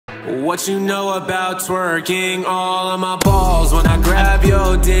What you know about twerking all on my balls? When I grab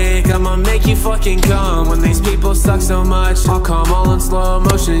your dick, I'ma make you fucking come. When these people suck so much, I'll come all in slow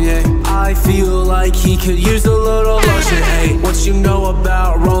motion, yeah. I feel like he could use a little lotion, hey. What you know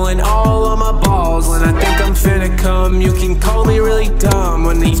about rolling all on my balls? When I think I'm finna come, you can call me really dumb.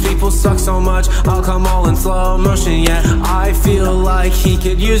 When these people suck so much, I'll come all in slow motion, yeah. I feel like he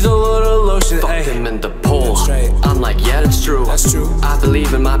could use a little lotion, hey. Fuck him in the pole, I'm like, yeah, that's true. I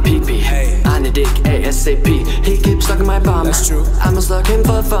believe in my pee-pee, hey. I need dick ASAP. He keeps sucking my bum, That's true. I'm just looking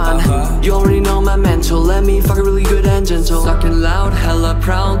for fun. You already know my mental, let me fuck it really good and gentle. Sucking loud, hella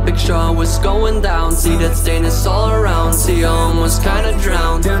proud, big show was going down. See that stain is all around, see I almost kinda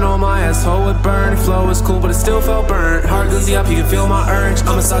drowned. Didn't know my asshole would burn. Flow was cool but it still felt burnt. Heart glizzy up, you can feel my urge.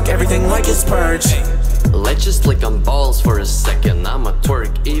 I'ma suck everything like it's purge. Let's just lick on balls for a second. I'ma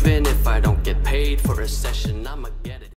twerk even if I don't get paid for a session. I'ma get it.